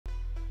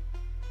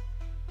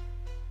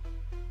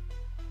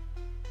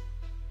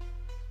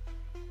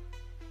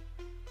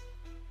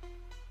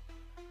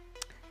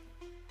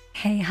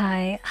Hey,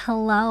 hi,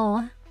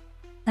 hello,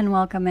 and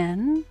welcome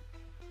in.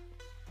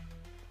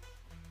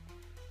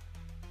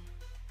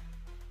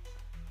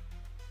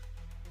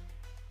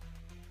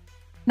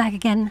 Back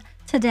again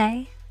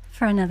today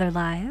for another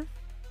live.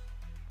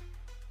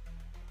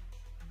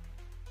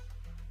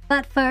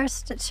 But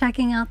first,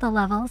 checking out the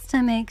levels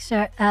to make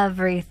sure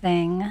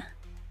everything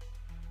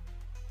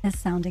is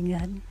sounding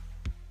good.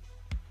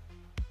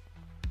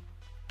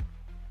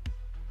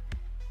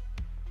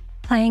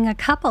 Playing a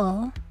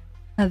couple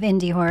of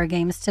indie horror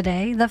games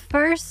today. The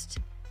first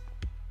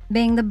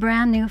being the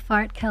brand new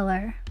Fart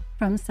Killer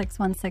from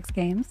 616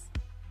 Games.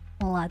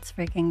 Let's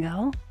freaking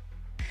go.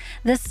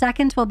 The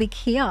second will be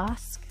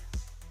Kiosk.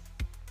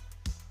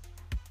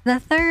 The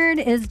third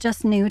is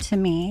just new to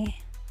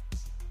me.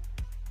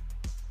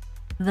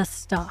 The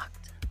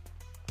Stalked.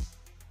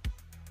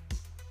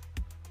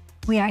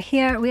 We are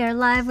here, we are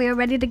live, we are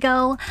ready to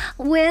go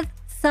with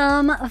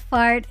some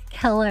Fart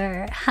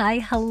Killer. Hi,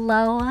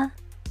 hello.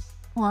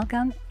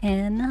 Welcome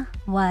in.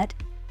 What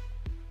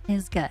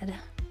is good?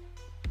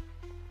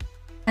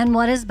 And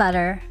what is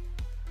better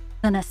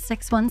than a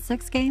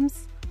 616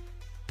 Games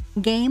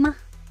game?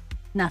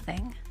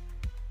 Nothing.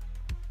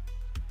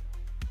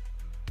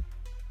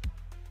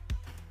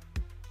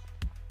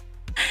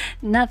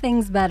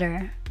 Nothing's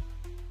better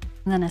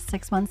than a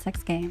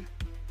 616 game.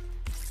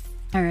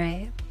 All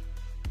right.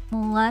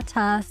 Let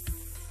us...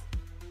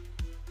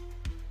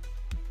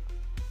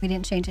 We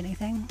didn't change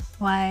anything.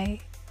 Why?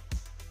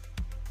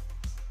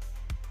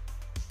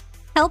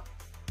 Help!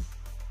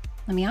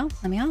 Let me out.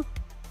 Let me out.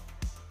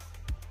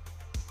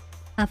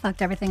 I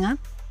fucked everything up.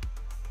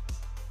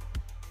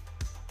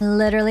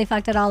 Literally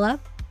fucked it all up.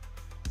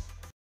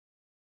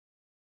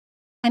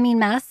 I mean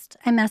messed.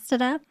 I messed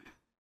it up.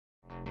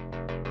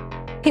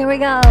 Here we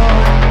go.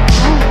 Oh,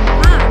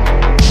 fuck.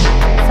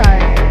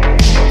 Sorry.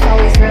 It's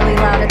always really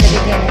loud at the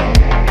beginning.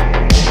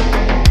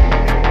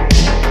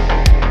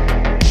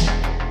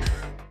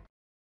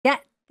 Yeah,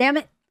 damn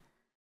it.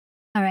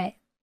 All right.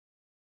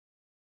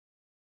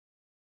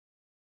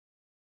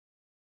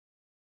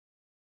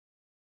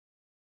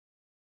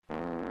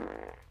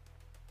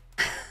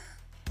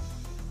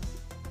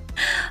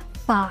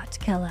 Fart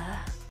Killer.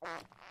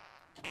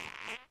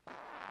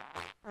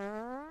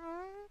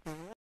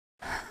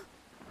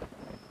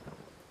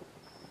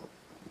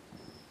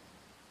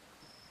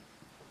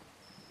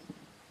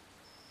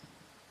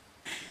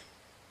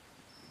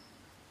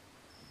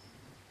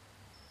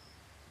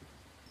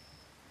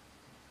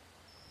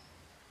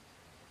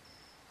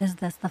 Is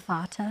this the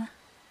Fata?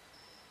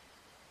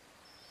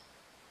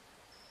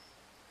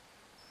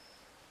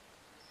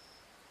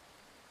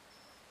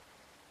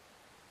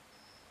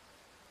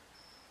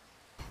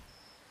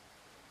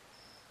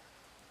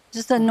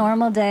 Just a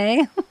normal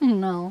day?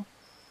 No.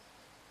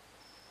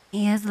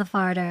 He is the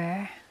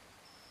farter.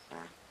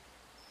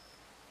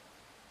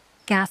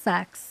 Gas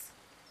X.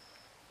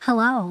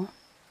 Hello.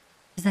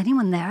 Is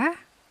anyone there?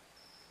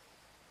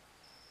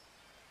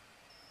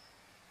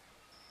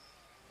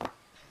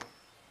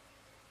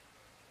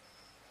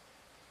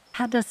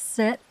 Had to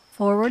sit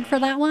forward for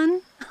that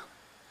one?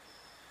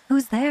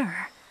 Who's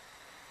there?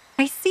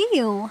 I see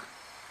you.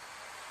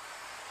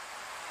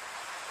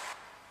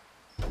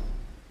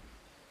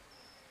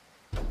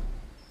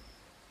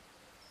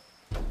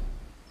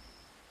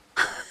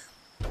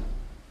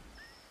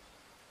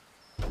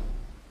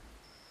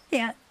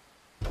 Can't.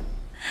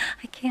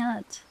 I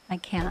can't. I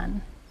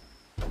can.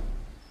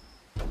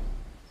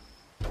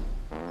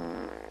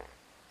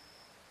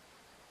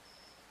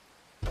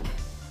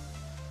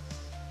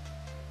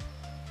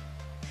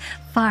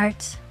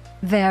 Fart.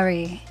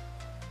 Very,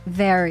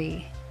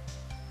 very,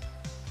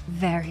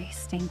 very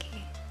stinky.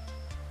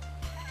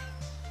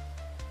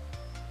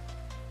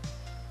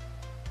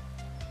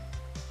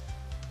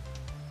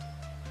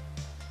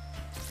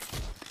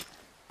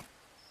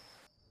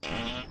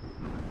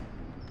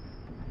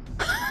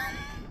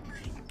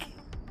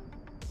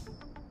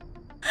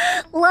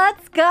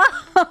 Let's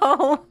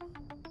go!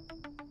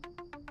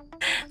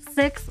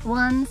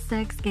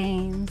 616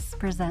 Games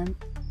present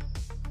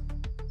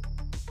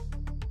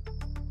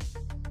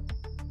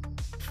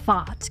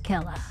Fart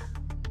Killer.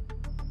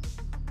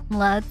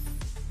 Let's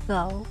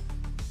go.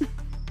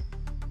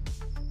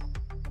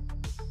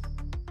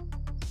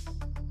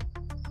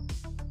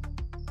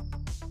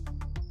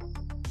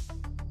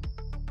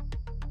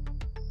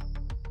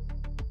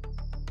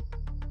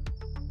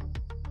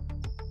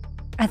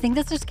 I think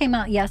this just came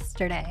out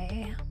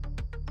yesterday.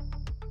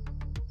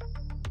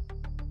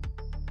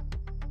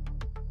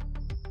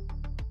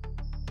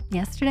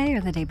 Yesterday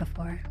or the day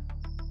before?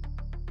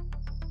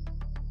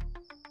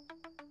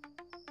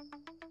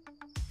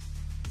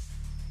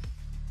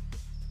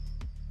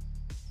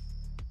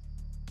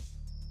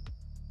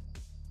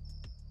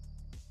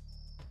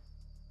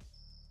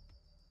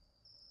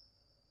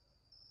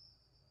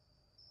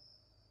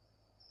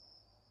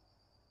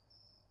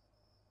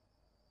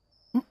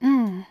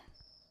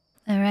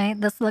 All right,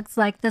 this looks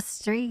like the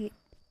street.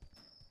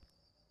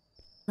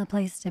 The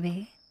place to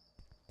be.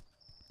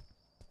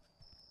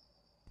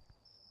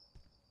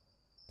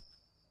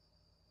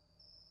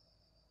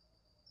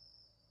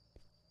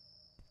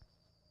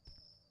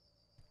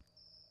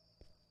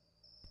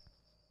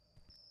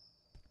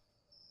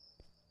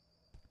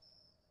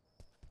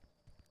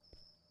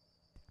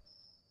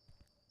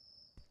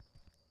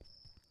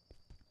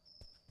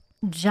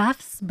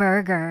 Jeff's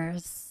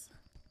Burgers.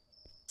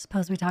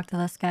 Suppose we talk to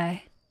this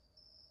guy.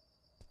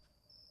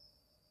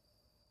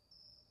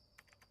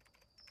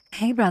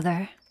 Hey,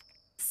 brother.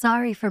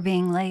 Sorry for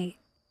being late.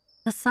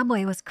 The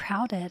subway was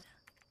crowded.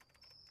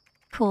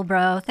 Cool,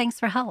 bro. Thanks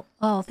for help.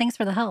 Oh, thanks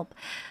for the help.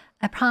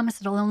 I promise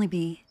it'll only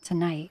be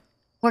tonight.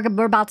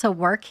 We're about to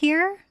work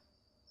here?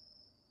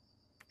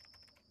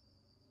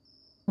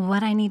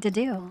 What I need to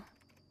do?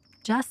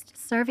 Just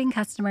serving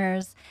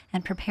customers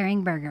and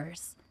preparing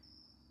burgers.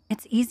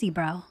 It's easy,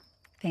 bro.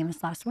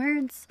 Famous last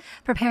words.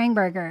 Preparing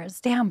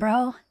burgers. Damn,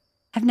 bro.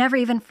 I've never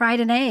even fried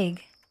an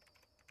egg.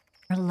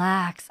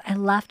 Relax. I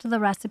left the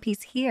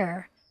recipes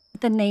here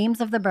with the names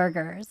of the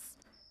burgers.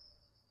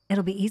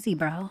 It'll be easy,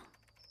 bro.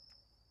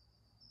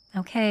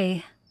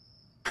 Okay.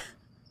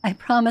 I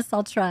promise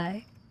I'll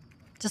try.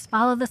 Just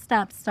follow the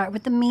steps. Start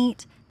with the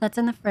meat that's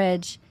in the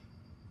fridge.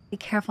 Be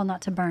careful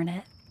not to burn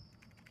it.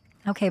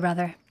 Okay,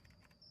 brother.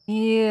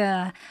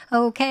 Yeah.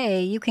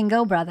 Okay, you can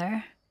go,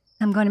 brother.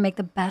 I'm going to make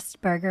the best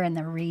burger in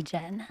the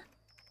region.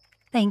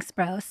 Thanks,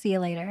 bro. See you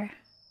later.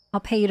 I'll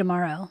pay you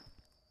tomorrow.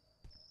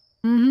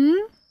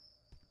 Mm-hmm.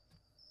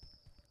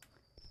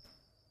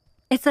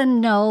 It's a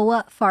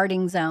no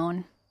farting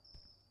zone.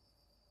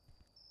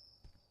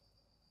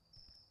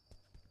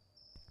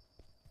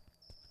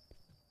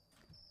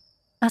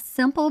 A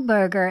simple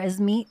burger is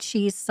meat,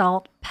 cheese,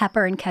 salt,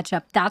 pepper, and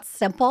ketchup. That's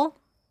simple.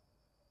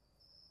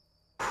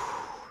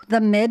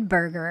 The mid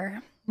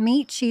burger.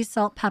 Meat, cheese,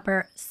 salt,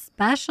 pepper,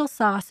 special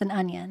sauce, and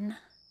onion.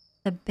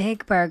 The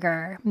big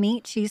burger.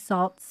 Meat, cheese,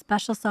 salt,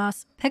 special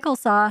sauce, pickle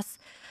sauce,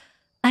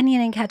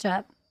 onion, and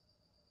ketchup.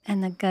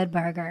 And the good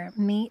burger.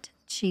 Meat,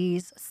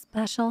 cheese,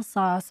 special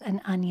sauce, and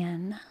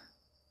onion.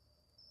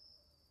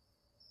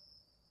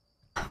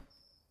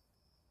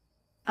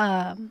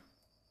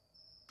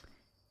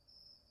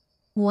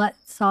 What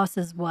sauce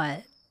is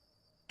what?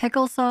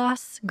 Pickle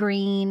sauce,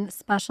 green,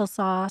 special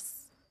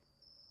sauce.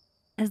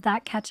 Is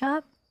that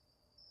ketchup?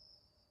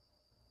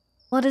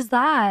 What is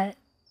that?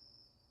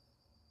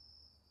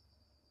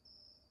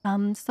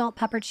 Salt,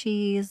 pepper,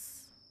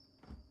 cheese,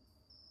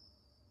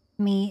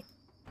 meat.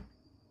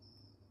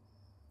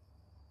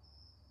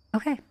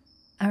 Okay.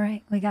 All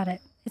right, we got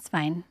it. It's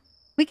fine.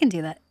 We can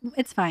do that.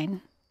 It's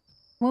fine.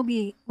 We'll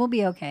be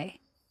okay.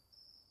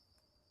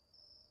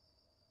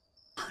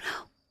 Oh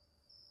no.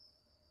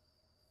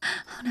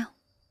 Oh no.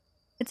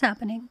 It's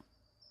happening.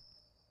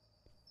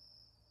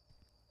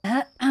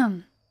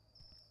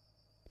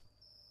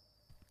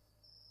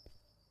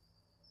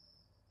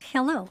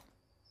 Hello.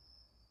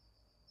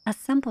 A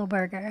simple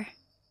burger.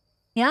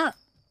 Yeah.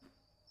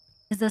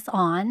 Is this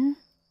on?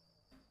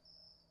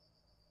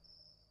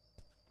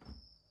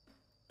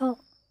 Oh.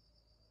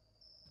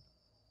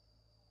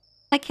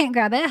 I can't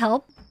grab it.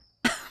 Help.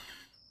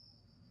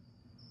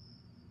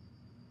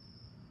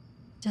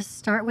 Just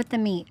start with the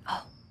meat.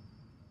 Oh.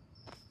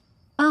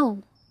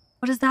 Oh.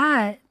 What is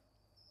that?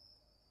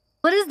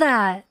 What is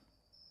that?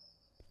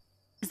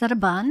 Is that a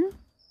bun?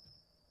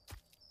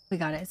 We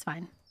got it. It's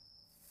fine.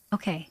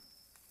 Okay.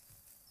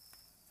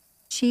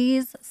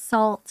 Cheese,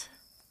 salt,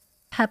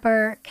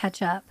 pepper,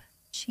 ketchup.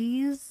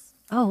 Cheese.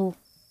 Oh.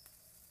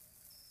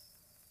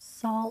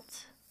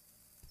 Salt,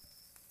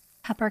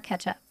 pepper,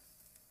 ketchup.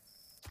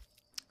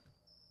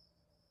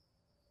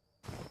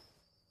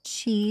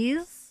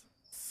 Cheese,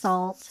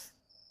 salt,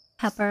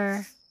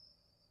 pepper,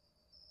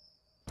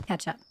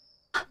 ketchup.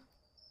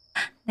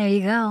 There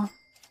you go.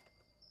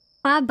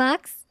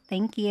 $5.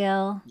 Thank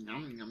you.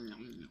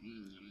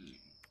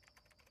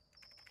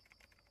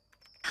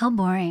 How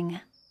boring.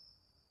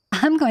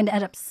 I'm going to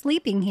end up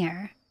sleeping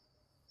here.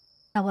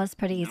 That was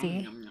pretty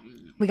easy.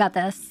 We got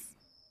this.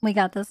 We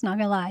got this, not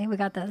gonna lie. We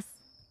got this.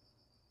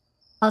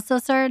 Also,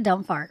 sir,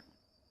 don't fart.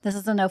 This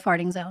is a no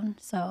farting zone,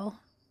 so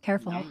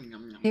careful.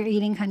 You're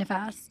eating kind of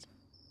fast.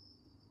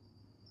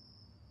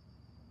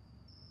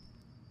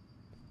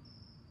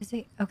 Is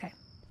he? Okay.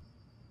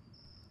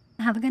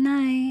 Have a good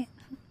night.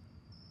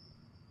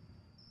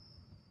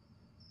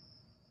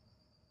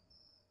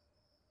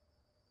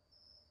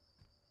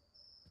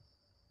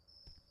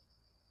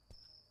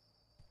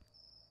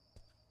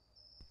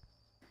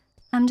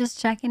 I'm just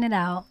checking it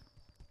out.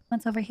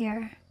 What's over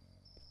here?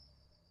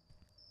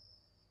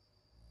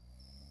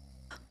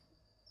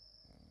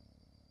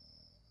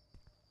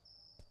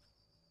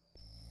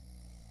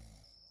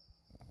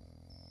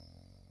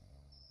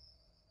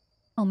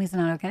 Homie's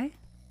not okay.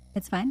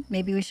 It's fine.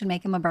 Maybe we should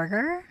make him a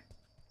burger?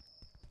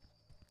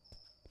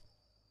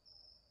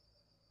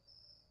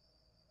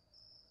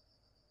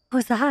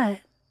 Who's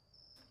that?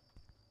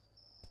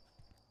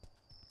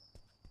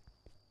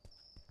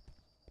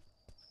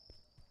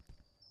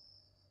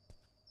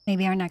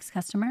 Maybe our next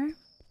customer?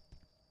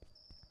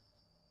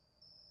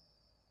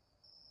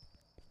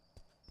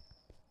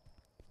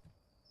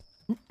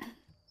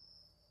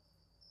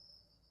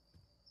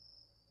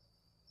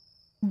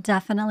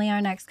 Definitely our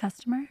next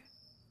customer.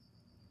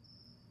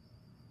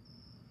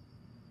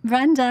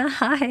 Brenda,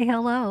 hi,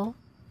 hello.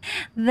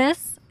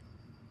 This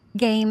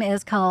game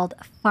is called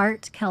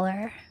Fart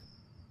Killer.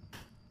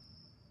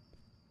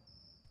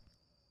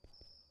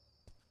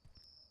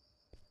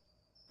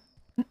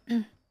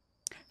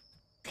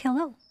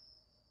 Hello.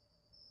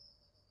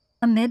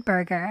 A mid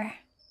burger.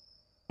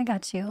 I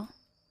got you.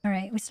 All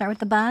right, we start with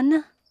the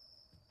bun.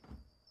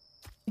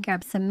 We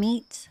grab some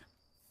meat.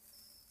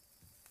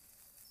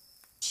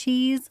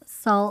 Cheese,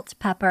 salt,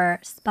 pepper,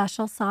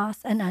 special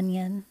sauce, and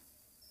onion.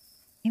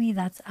 Maybe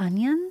that's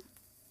onion?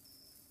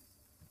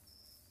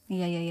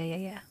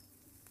 Yeah.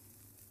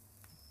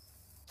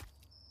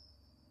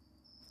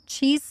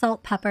 Cheese,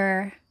 salt,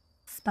 pepper,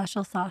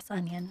 special sauce,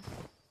 onion.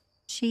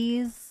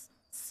 Cheese,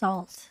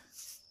 salt,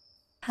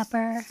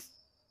 pepper,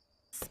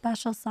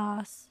 special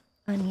sauce,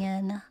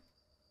 onion.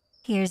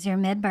 Here's your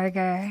mid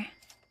burger.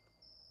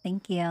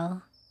 Thank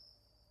you.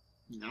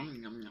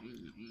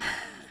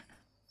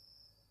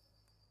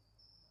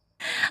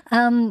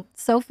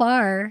 So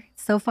far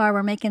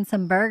we're making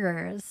some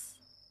burgers.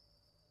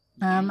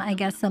 I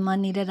guess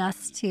someone needed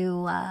us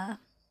to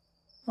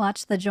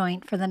watch the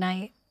joint for the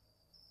night.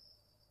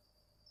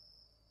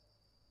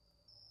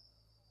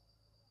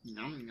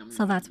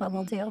 So that's what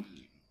we'll do.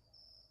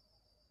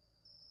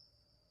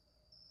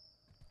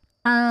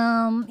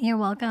 You're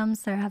welcome,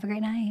 sir. Have a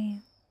great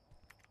night.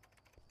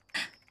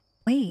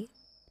 Wait,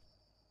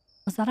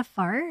 was that a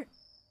fart?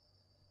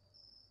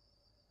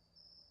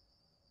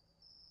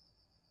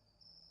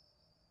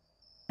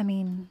 I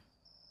mean,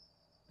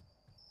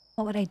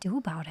 what would I do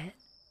about it?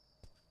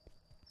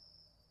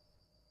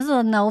 This is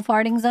a no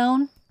farting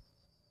zone.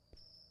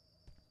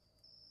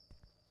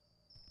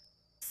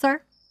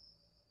 Sir?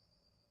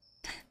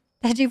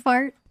 Did you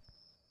fart?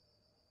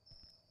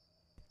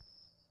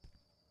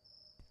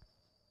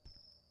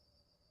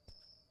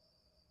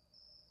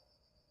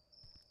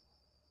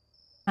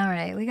 All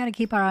right, we got to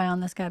keep our eye on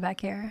this guy back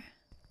here.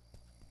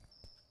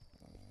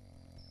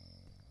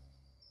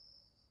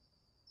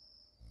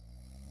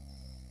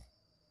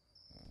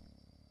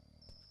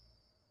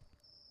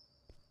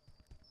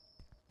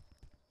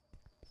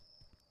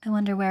 I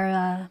wonder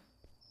where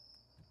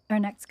our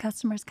next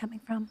customer's coming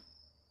from.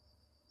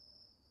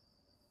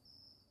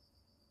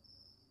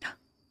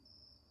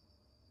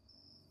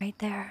 Right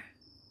there.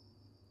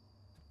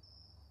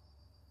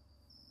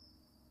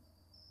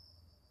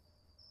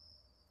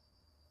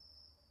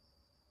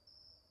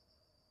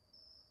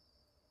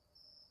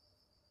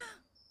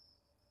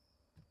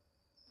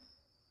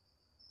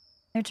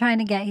 They're trying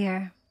to get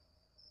here.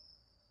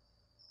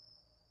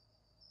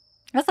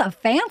 That's a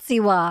fancy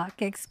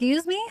walk.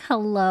 Excuse me?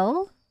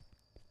 Hello?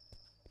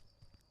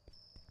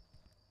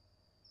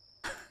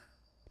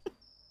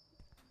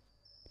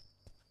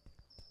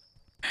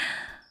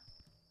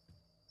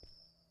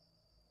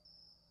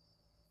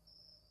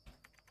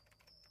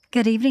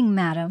 Good evening,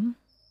 madam.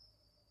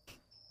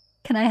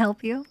 Can I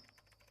help you?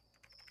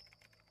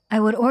 I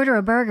would order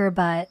a burger,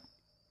 but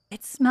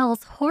it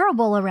smells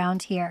horrible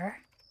around here.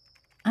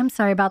 I'm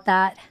sorry about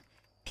that.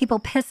 People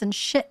piss and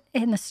shit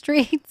in the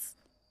streets.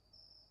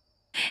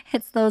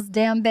 It's those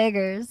damn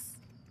beggars.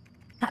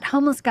 That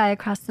homeless guy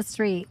across the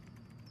street.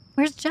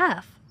 Where's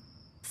Jeff?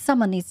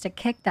 Someone needs to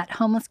kick that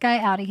homeless guy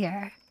out of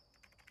here.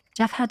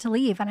 Jeff had to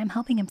leave, and I'm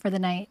helping him for the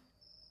night.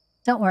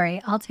 Don't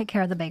worry, I'll take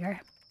care of the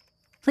beggar.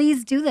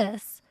 Please do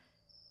this.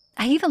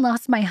 I even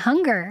lost my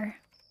hunger.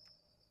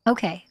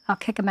 Okay, I'll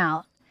kick him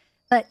out.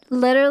 But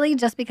literally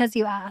just because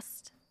you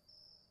asked.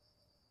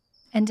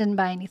 And didn't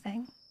buy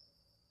anything.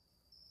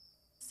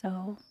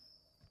 So,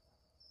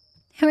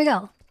 here we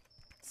go.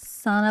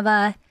 Son of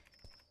a...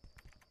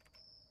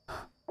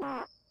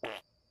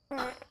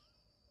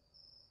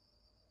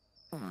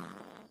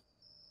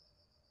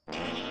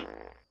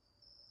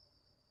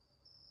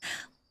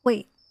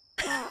 Wait.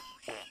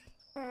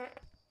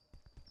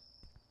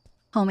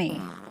 Homie,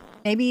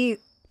 maybe...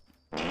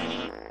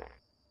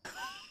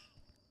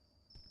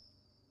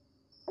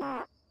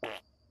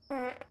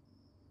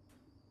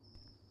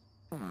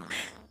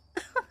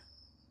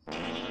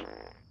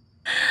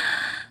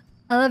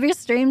 I love your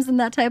streams in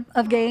that type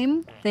of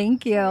game.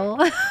 Thank you.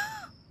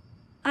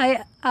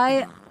 I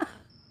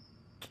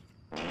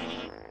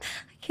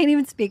can't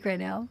even speak right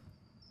now.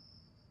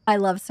 I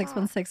love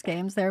 616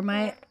 games. They're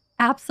my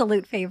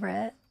absolute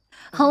favorite.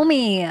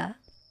 Homie,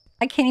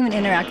 I can't even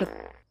interact with...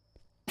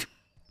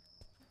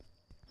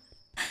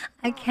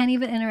 I can't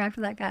even interact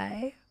with that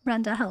guy.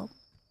 Run to help.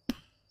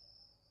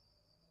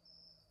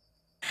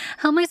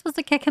 How am I supposed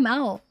to kick him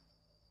out?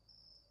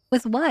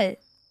 With what?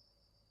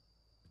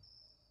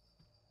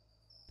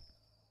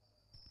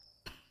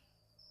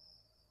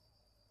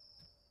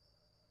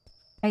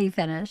 Are you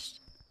finished?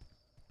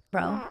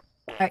 Bro. All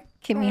right,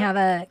 can we have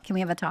a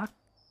talk?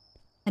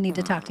 I need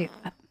to talk to you.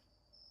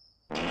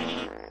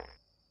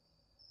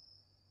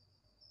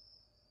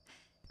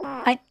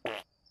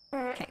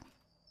 Okay.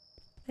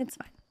 It's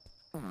fine.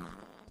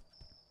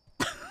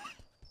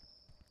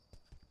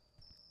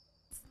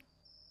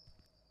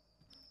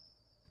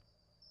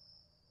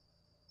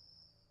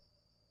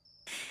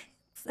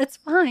 It's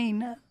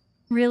fine.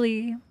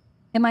 Really.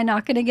 Am I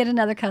not going to get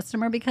another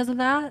customer because of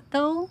that,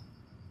 though?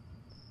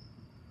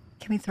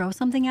 Can we throw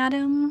something at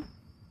him?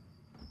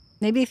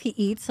 Maybe if he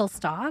eats, he'll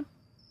stop?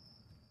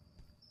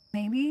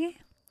 Maybe?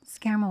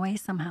 Scare him away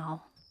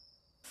somehow.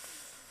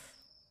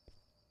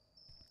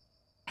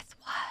 With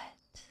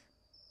what?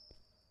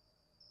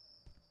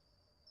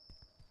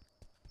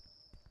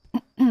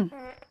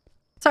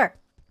 Sir.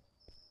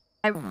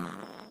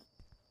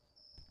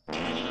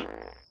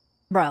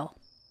 Bro.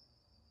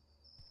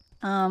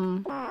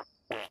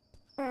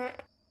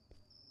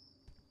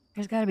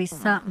 There's gotta be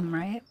something,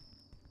 right?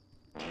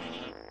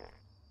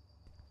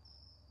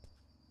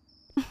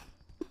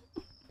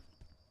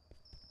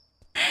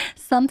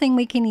 Something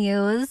we can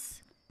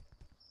use.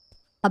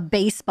 A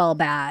baseball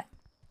bat.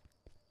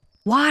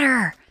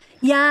 Water.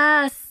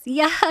 Yes.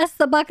 Yes.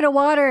 The bucket of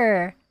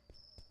water.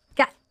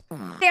 God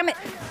damn it.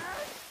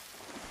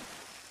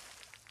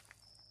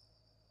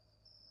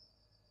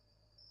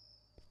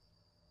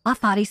 I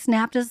thought he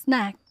snapped his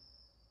neck.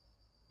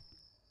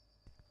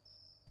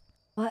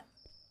 What?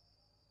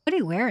 What are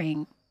you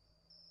wearing?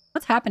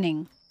 What's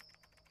happening?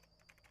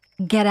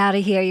 Get out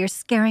of here. You're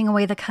scaring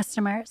away the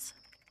customers.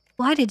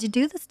 Why did you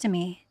do this to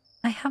me?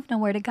 I have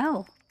nowhere to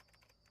go.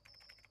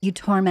 You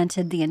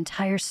tormented the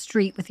entire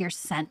street with your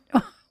scent.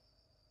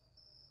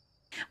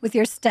 With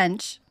your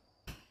stench.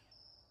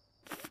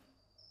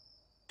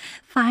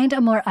 Find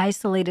a more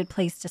isolated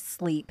place to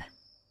sleep.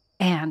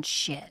 And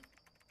shit.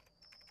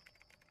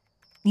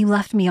 You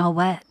left me all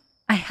wet.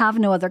 I have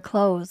no other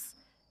clothes.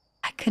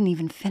 I couldn't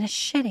even finish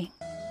shitting.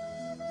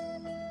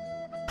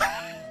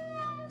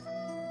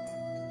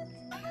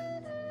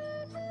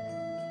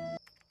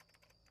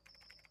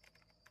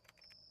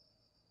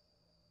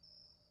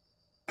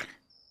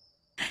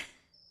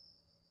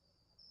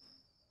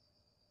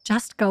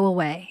 Just go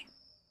away.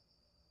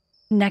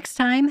 Next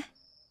time,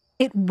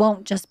 it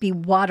won't just be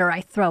water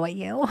I throw at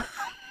you.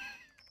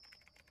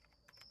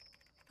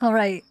 All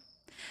right,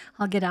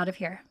 I'll get out of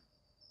here.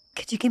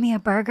 Could you give me a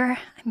burger?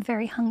 I'm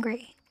very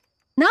hungry.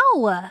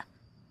 No!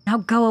 Now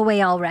go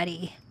away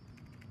already.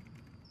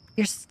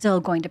 You're still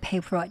going to pay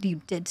for what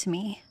you did to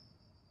me.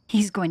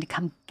 He's going to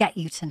come get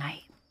you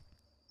tonight.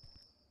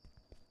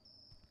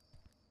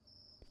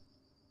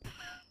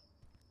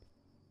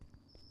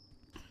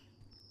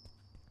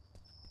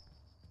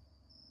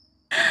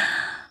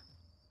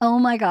 Oh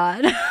my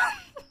God.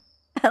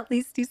 At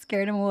least you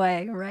scared him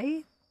away,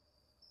 right?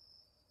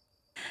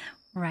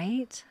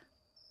 Right?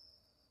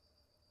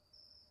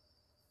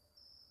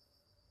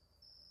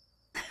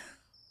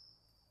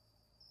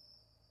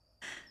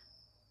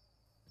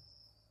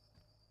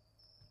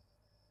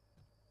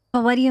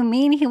 But what do you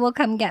mean he will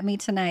come get me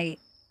tonight?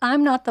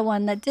 I'm not the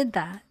one that did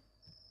that.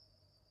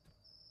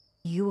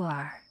 You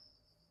are.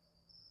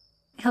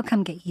 He'll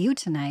come get you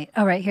tonight.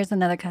 All right, here's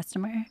another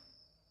customer.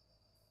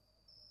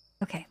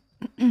 Okay.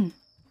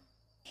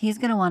 He's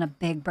going to want a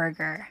big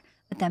burger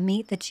with the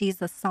meat, the cheese,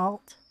 the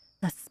salt,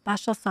 the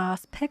special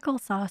sauce, pickle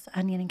sauce,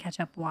 onion, and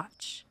ketchup.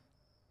 Watch.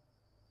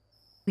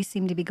 We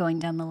seem to be going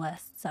down the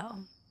list,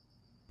 so.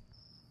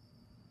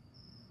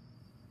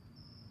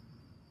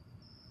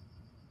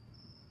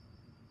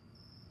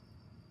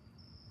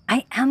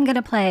 I'm going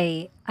to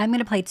play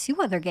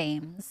 2 other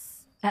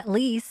games, at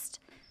least.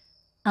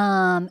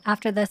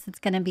 After this, it's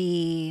going to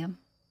be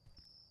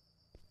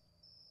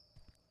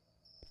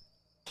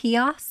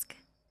kiosk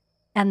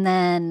and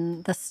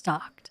then the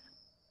stocked.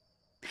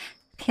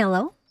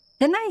 Hello?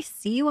 Didn't I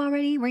see you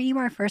already? Were you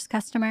our first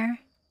customer?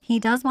 He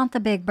does want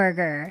the big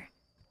burger.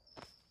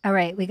 All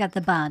right, we got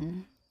the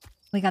bun.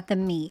 We got the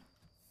meat.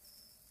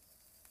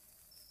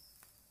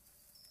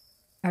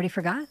 Already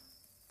forgot?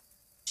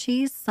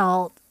 Cheese,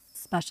 salt,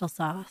 special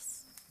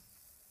sauce.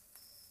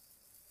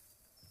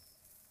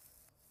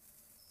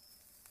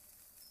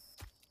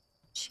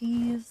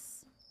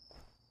 Cheese,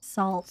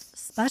 salt,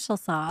 special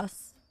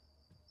sauce.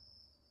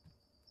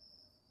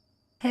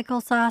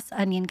 Pickle sauce,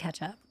 onion,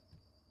 ketchup.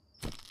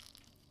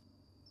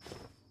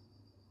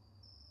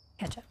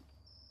 Ketchup.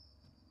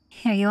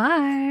 Here you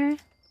are.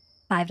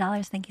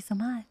 $5. Thank you so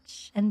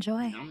much.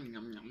 Enjoy.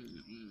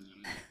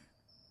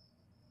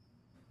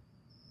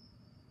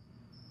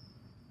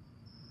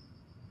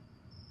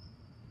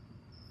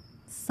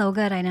 So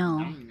good, I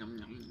know.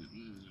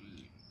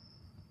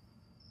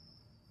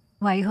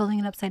 Why are you holding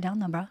it upside down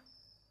though, bro?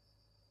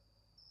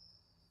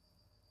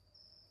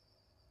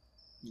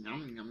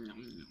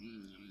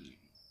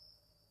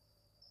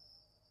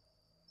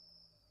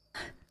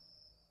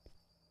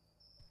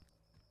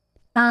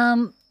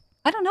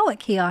 I don't know what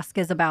kiosk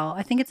is about.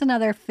 I think it's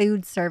another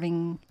food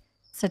serving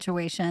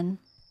situation.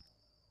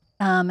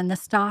 And the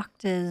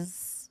stocked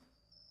is,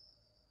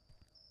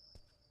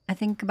 I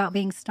think, about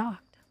being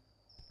stocked.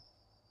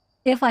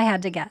 If I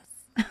had to guess.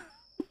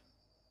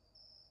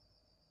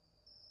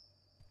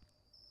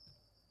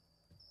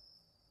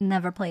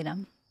 Never played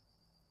them.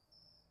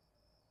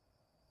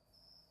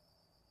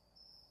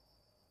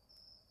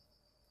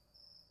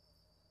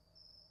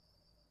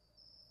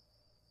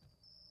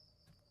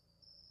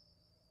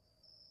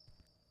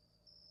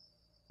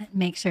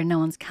 Make sure no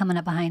one's coming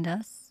up behind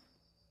us.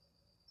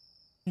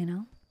 You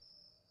know?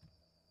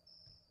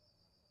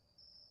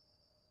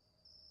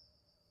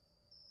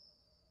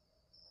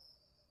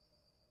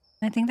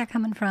 I think they're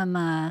coming from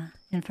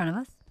in front of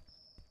us.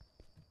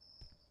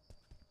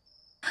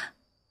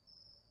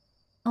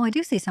 Oh, I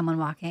do see someone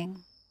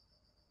walking.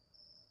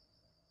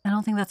 I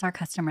don't think that's our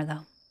customer,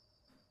 though.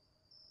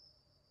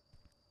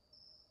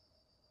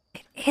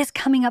 It is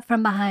coming up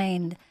from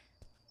behind.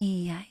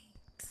 Yikes.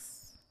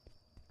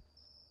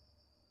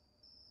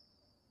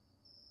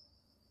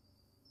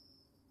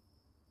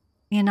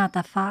 You're not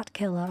the fart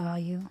killer, are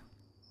you?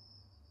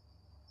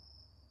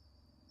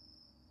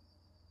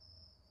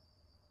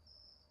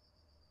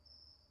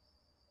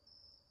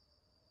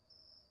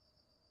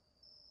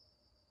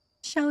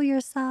 Show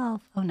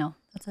yourself. Oh no,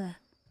 that's a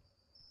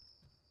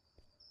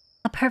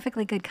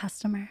perfectly good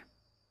customer.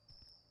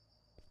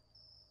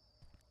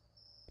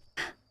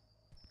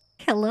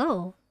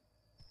 Hello.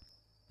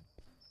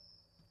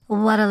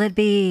 What'll it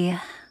be?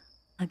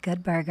 A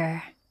good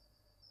burger.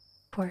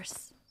 Of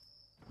course.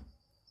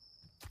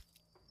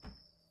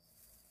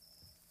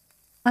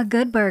 A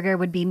good burger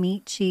would be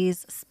meat,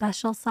 cheese,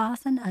 special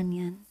sauce, and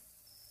onion.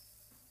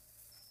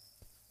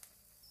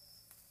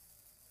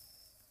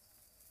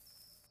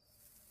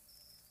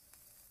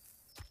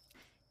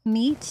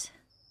 Meat,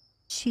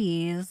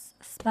 cheese,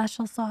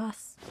 special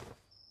sauce,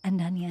 and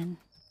onion.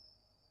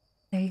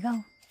 There you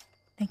go.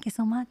 Thank you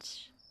so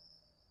much.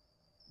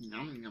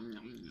 Yum, yum,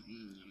 yum, yum,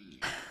 yum.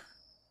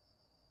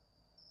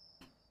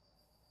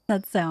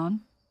 That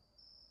sound.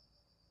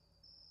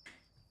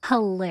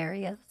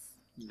 Hilarious.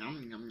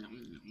 Yum, yum, yum,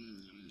 yum,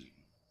 yum.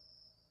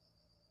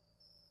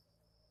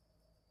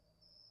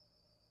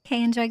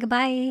 Okay, enjoy.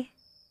 Goodbye.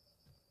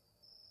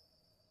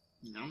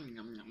 Yum, yum,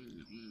 yum, yum,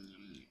 yum,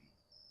 yum.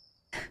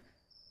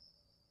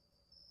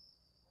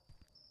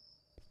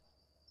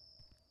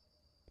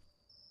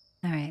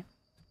 All right.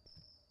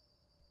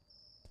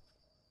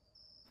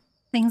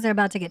 Things are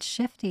about to get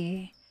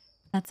shifty.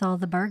 That's all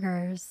the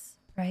burgers,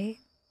 right?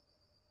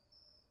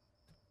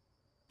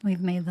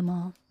 We've made them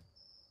all.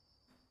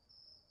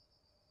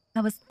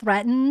 I was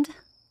threatened.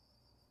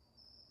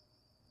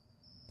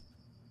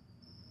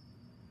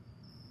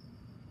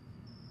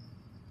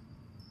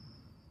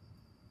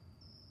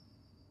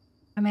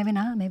 Or maybe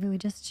not. Maybe we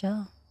just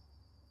chill.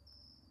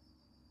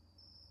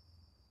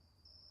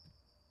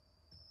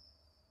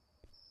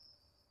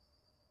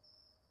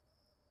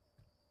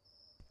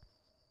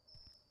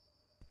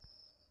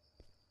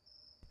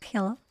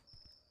 Hello?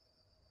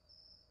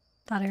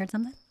 Thought I heard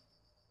something.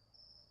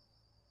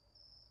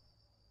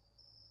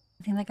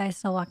 I think that guy's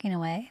still walking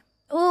away.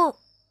 Oh!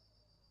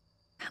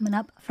 Coming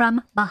up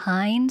from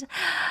behind.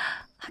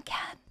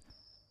 Again.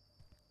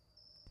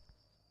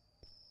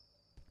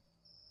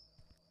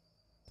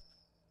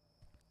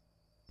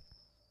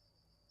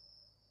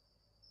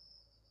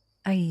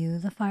 Are you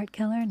the fart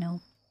killer?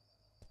 No.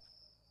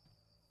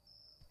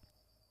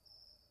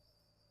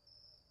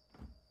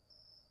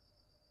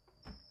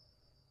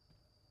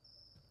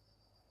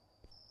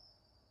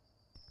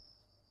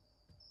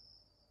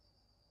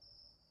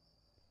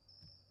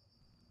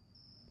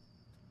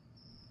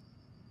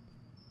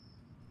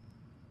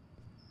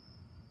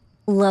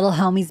 Little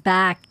homie's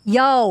back.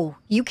 Yo,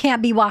 you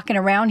can't be walking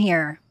around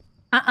here.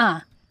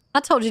 I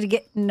told you to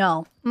get...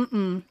 No.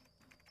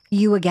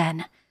 You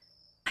again.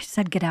 I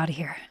said get out of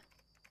here.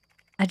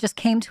 I just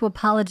came to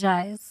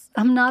apologize.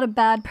 I'm not a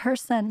bad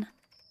person.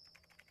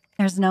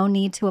 There's no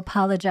need to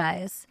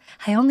apologize.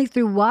 I only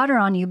threw water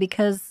on you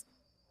because...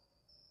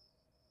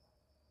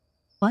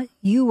 What?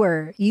 You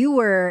were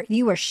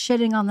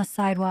shitting on the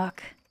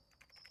sidewalk.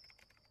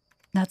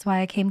 That's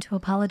why I came to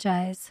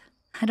apologize.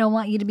 I don't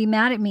want you to be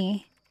mad at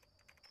me.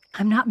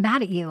 I'm not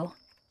mad at you.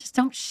 Just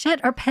don't shit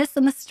or piss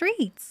in the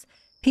streets.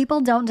 People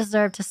don't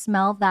deserve to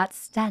smell that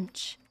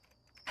stench.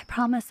 I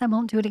promise I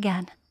won't do it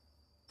again.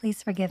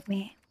 Please forgive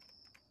me.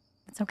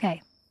 It's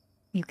okay.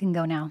 You can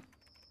go now.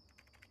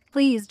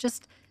 Please,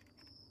 just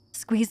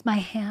squeeze my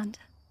hand.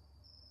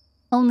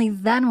 Only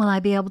then will I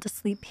be able to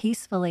sleep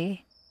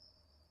peacefully.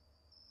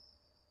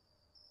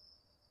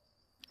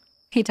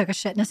 He took a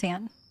shit in his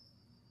hand.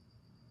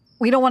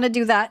 We don't want to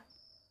do that.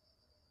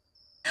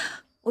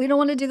 We don't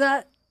want to do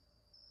that.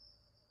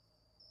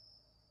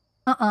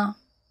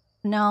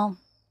 No.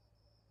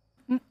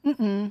 I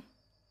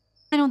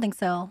don't think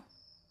so.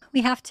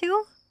 We have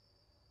to?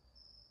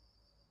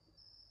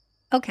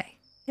 Okay.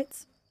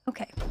 It's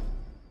okay.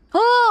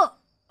 Oh!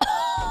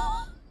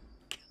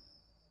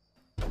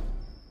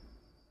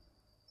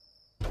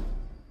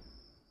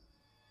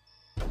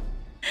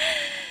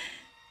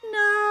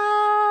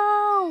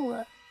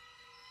 No!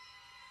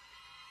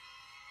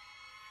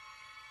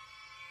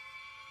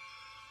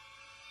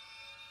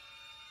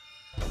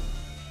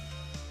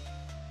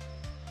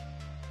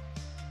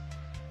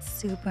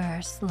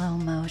 Super slow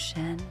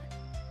motion.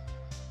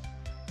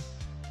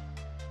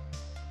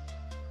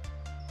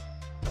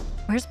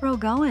 Where's bro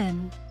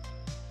going?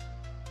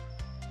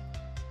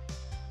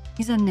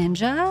 He's a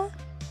ninja?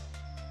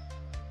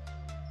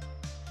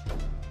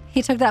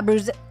 He took that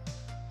bruise.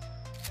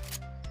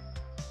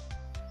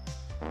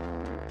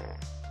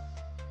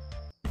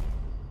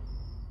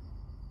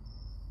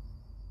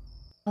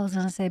 I was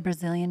gonna say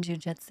Brazilian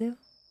Jiu-Jitsu.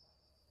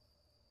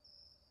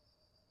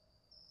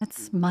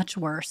 That's much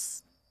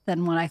worse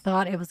than what I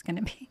thought it was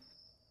gonna be.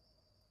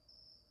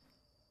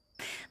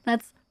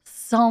 That's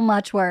so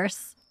much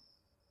worse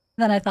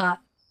than I thought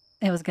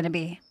it was gonna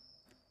be.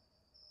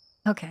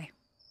 Okay.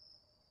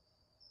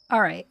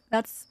 All right,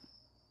 that's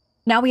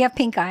Now we have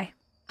pink eye.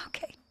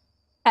 Okay.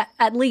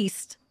 At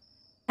least.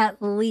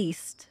 At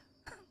least.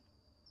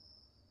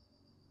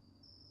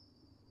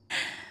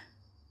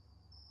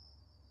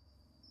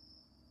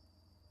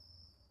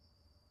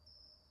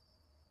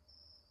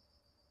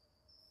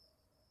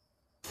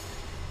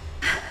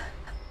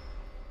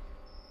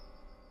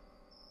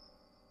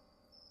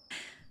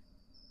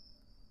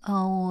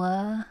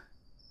 Oh,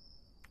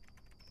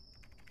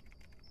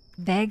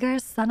 beggar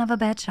son of a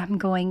bitch. I'm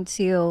going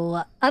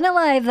to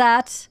unalive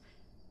that.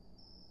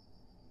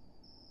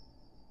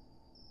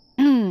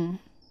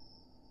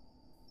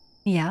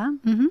 Yeah.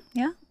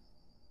 Yeah.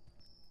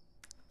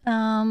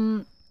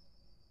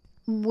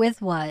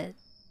 With what?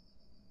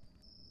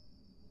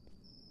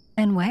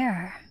 And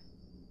where?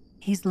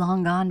 He's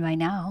long gone by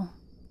now.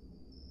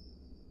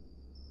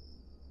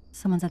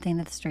 Someone's at the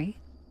end of the street.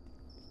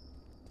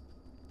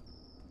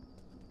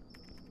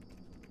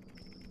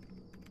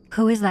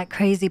 Who is that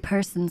crazy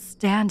person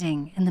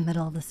standing in the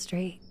middle of the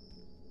street?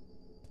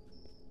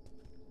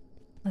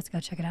 Let's go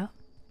check it out.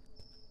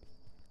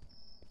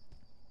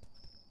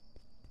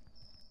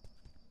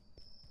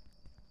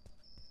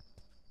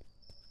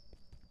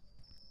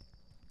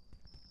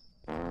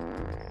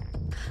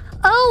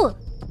 Oh!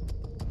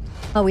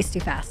 Oh, he's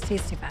too fast.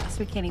 He's too fast.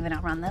 We can't even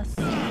outrun this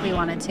if we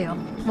wanted to.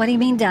 What do you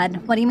mean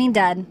dead? What do you mean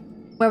dead?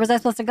 Where was I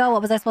supposed to go?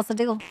 What was I supposed to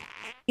do?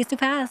 He's too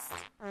fast.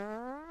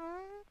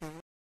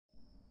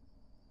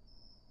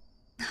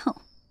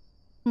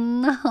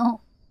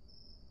 No.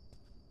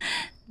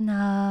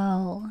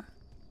 No.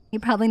 You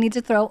probably need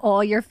to throw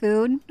all your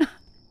food.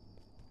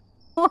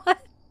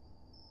 What?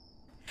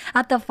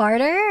 At the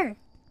farter?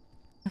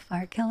 The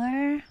fart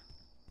killer?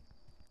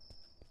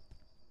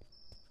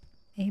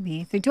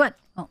 Maybe. 3, 2, 1.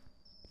 Oh.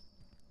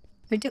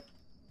 3, 2.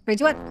 3,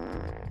 2, 1.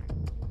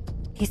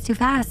 He's too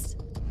fast.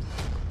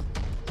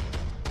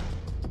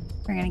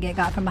 We're gonna get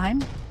got from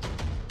behind.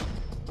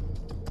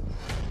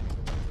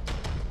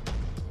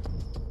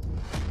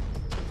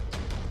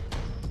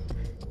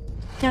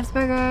 Jeff's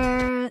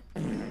Burger.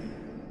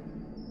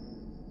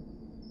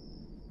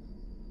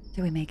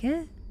 Did we make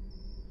it?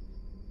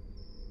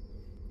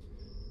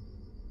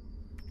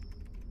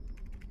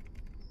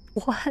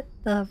 What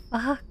the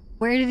fuck?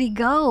 Where did he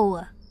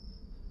go?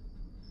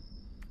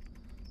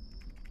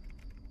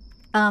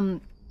 Are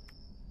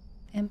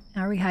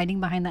we hiding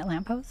behind that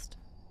lamppost?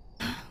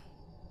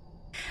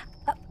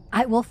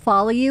 I will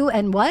follow you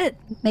and what?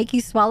 Make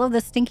you swallow the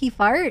stinky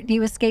fart?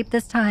 You escaped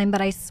this time, but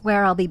I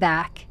swear I'll be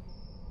back.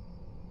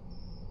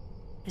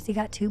 Has he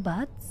got 2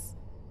 butts?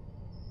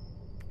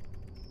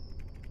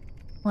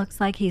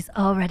 Looks like he's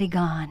already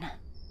gone.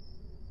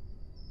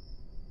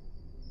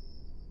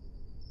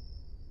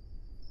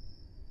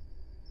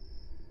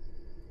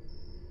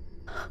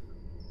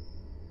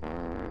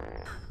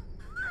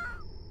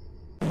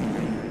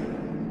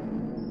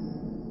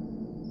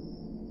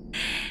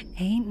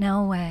 Ain't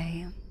no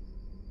way.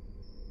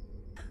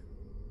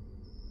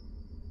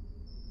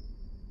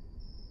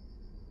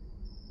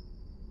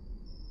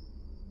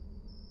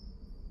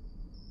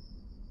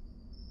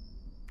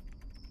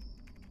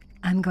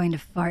 I'm going to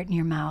fart in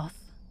your mouth.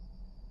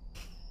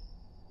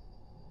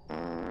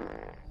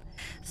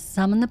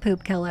 Summon the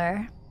poop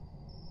killer.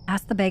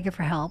 Ask the beggar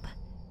for help.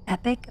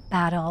 Epic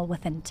battle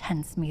with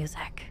intense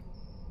music.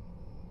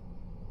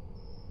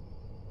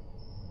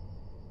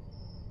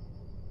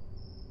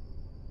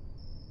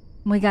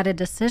 We got a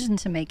decision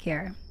to make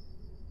here.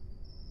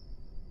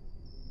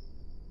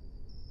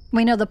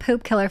 We know the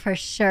poop killer for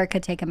sure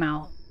could take him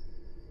out.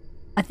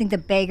 I think the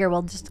beggar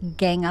will just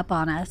gang up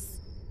on us.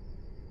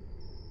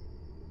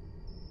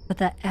 But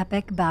the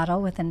epic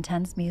battle with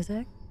intense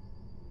music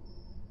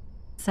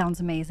sounds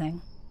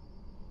amazing.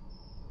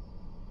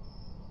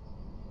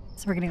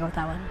 So we're gonna go with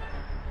that one.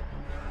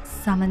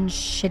 Summon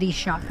shitty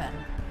shotgun.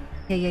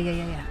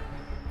 Yeah.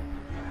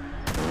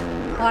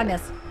 Oh, I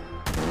missed.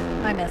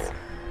 I missed.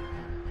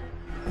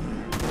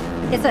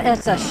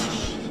 It's a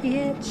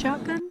shit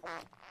shotgun?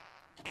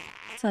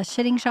 It's a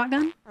shitting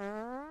shotgun?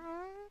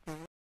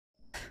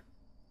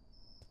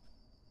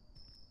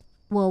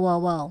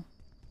 Whoa.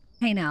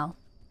 Hey now.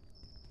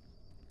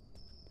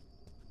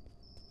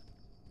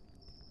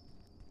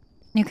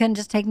 You couldn't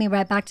just take me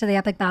right back to the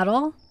epic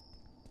battle?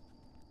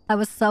 I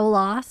was so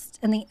lost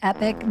in the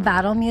epic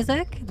battle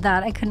music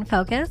that I couldn't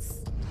focus.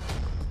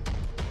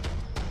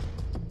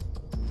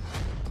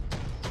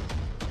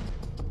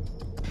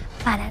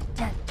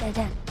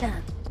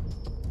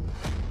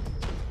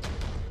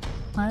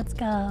 Let's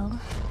go.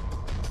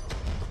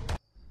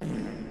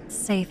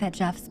 Safe at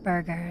Jeff's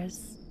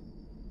Burgers.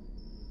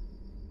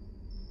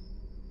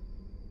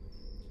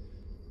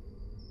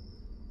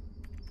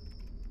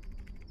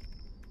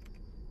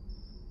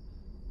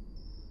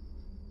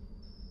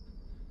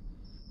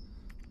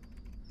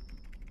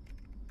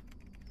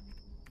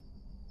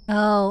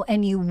 Oh,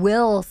 and you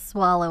will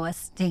swallow a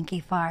stinky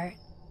fart.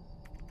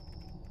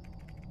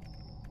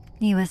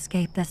 You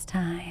escaped this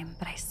time,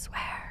 but I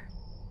swear,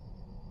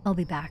 I'll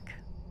be back.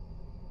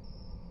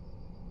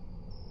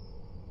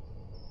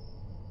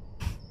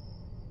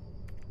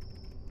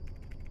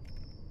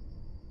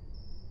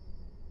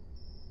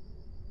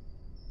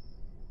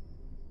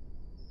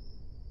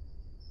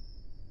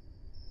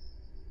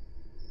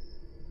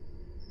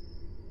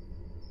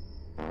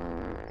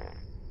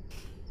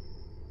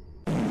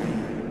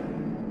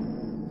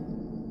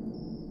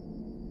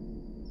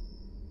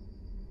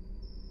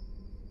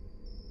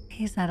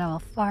 He said I will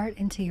fart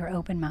into your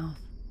open mouth.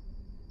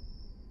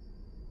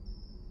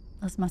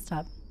 That's messed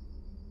up.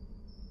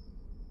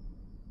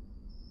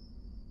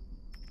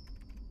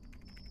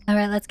 All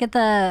right, let's get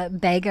the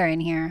beggar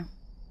in here.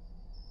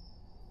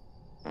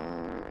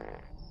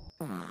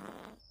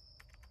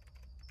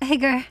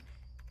 Beggar,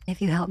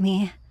 if you help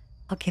me,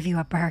 I'll give you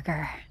a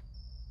burger.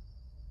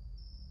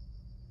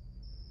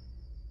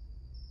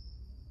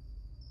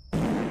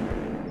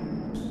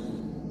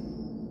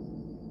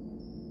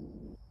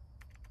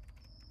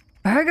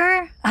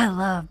 Burger? I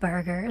love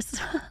burgers.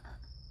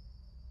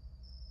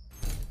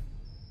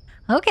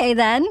 Okay,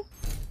 then.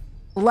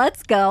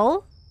 Let's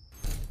go.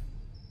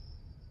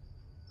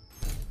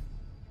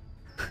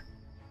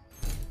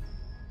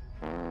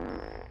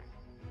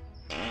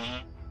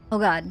 Oh,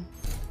 God.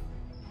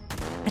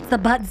 It's the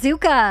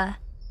bazooka.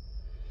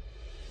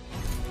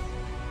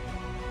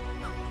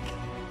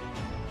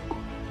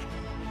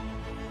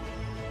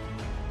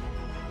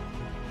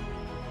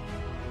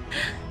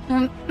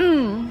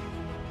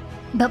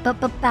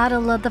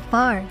 Battle of the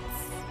farts.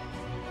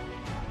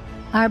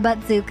 Our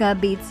bazooka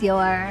beats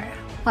your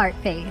fart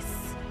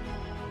face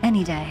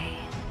any day.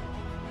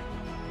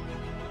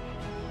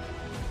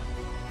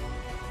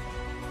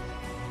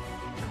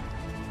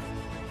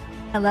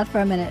 I left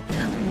for a minute.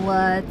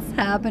 What's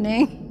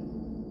happening?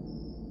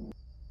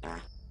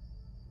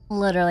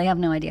 Literally have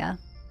no idea.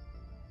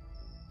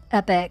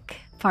 Epic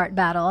fart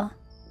battle.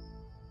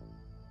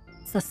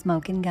 It's a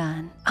smoking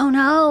gun. Oh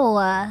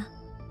no!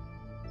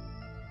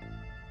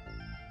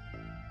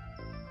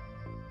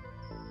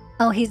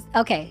 Oh, he's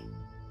okay.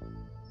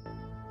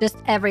 Just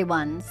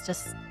everyone's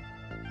just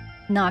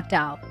knocked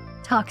out.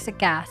 Toxic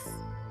gas.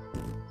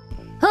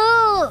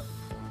 Oh!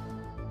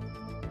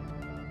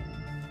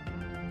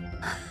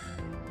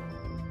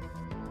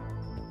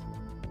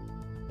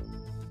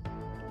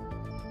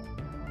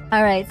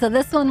 All right, so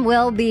this one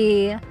will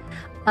be a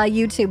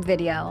YouTube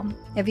video.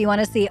 If you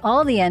want to see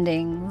all the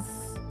endings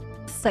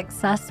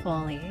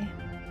successfully,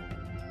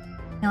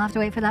 you'll have to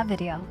wait for that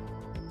video.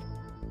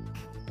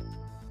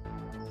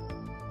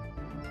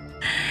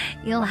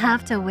 You'll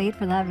have to wait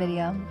for that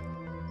video.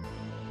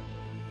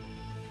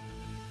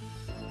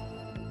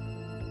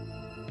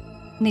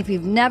 And if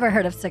you've never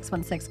heard of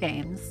 616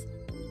 Games,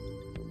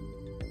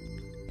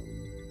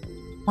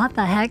 what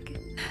the heck?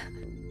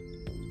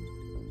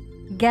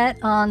 Get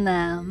on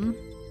them.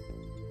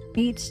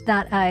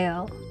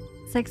 Each.io.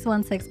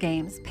 616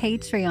 Games.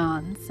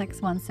 Patreon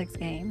 616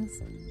 Games.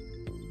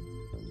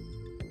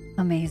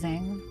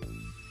 Amazing.